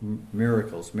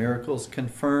miracles. Miracles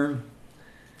confirm,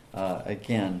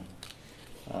 again,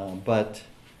 but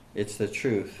it's the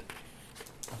truth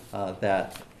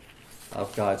that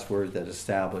of God's Word that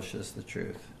establishes the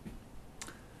truth.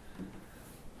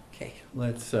 Okay,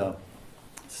 let's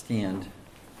stand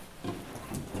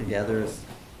together as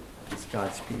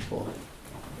God's people.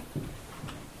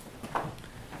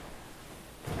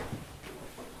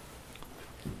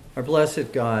 Our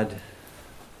blessed God,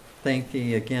 thank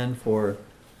Thee again for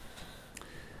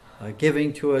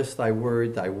giving to us Thy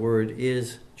Word. Thy Word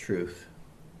is truth.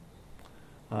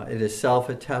 It is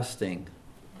self-attesting.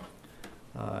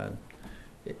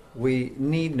 We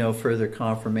need no further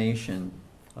confirmation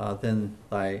than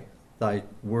Thy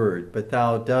Word, but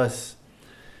Thou dost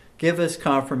give us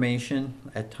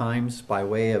confirmation at times by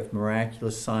way of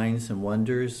miraculous signs and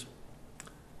wonders.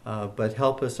 But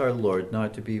help us, our Lord,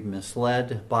 not to be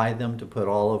misled by them, to put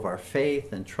all of our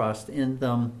faith and trust in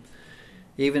them.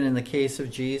 Even in the case of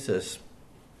Jesus,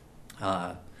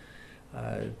 though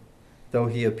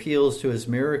He appeals to His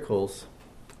miracles,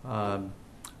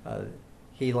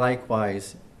 He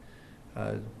likewise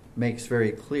makes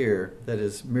very clear that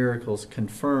His miracles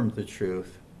confirmed the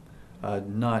truth,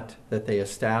 not that they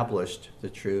established the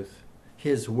truth.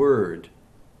 His Word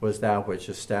was that which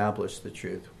established the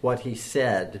truth. What He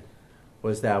said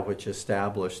was that which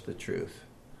established the truth.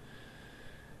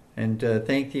 And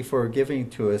thank Thee for giving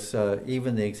to us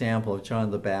even the example of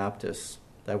John the Baptist,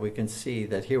 that we can see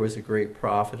that here was a great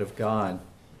prophet of God,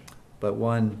 but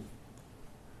one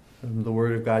whom the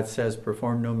Word of God says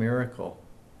performed no miracle,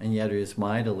 and yet he is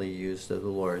mightily used of the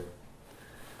Lord.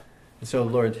 And so,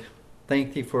 Lord,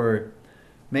 thank Thee for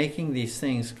making these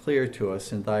things clear to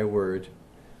us in Thy Word,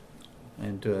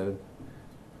 and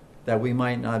that we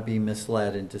might not be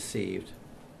misled and deceived.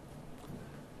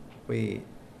 We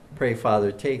pray,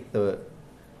 Father, take the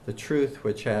truth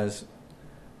which has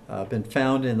been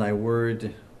found in Thy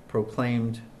Word,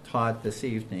 proclaimed, taught this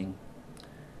evening,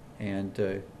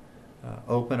 and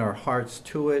open our hearts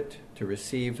to it, to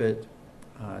receive it,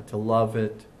 to love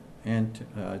it, and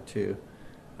to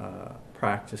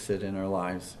practice it in our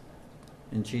lives.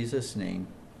 In Jesus' name,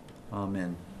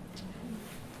 amen.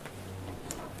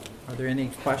 Are there any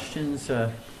questions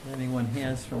anyone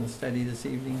has from the study this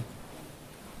evening?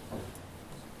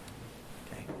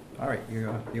 Okay. All right,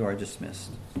 you are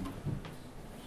dismissed.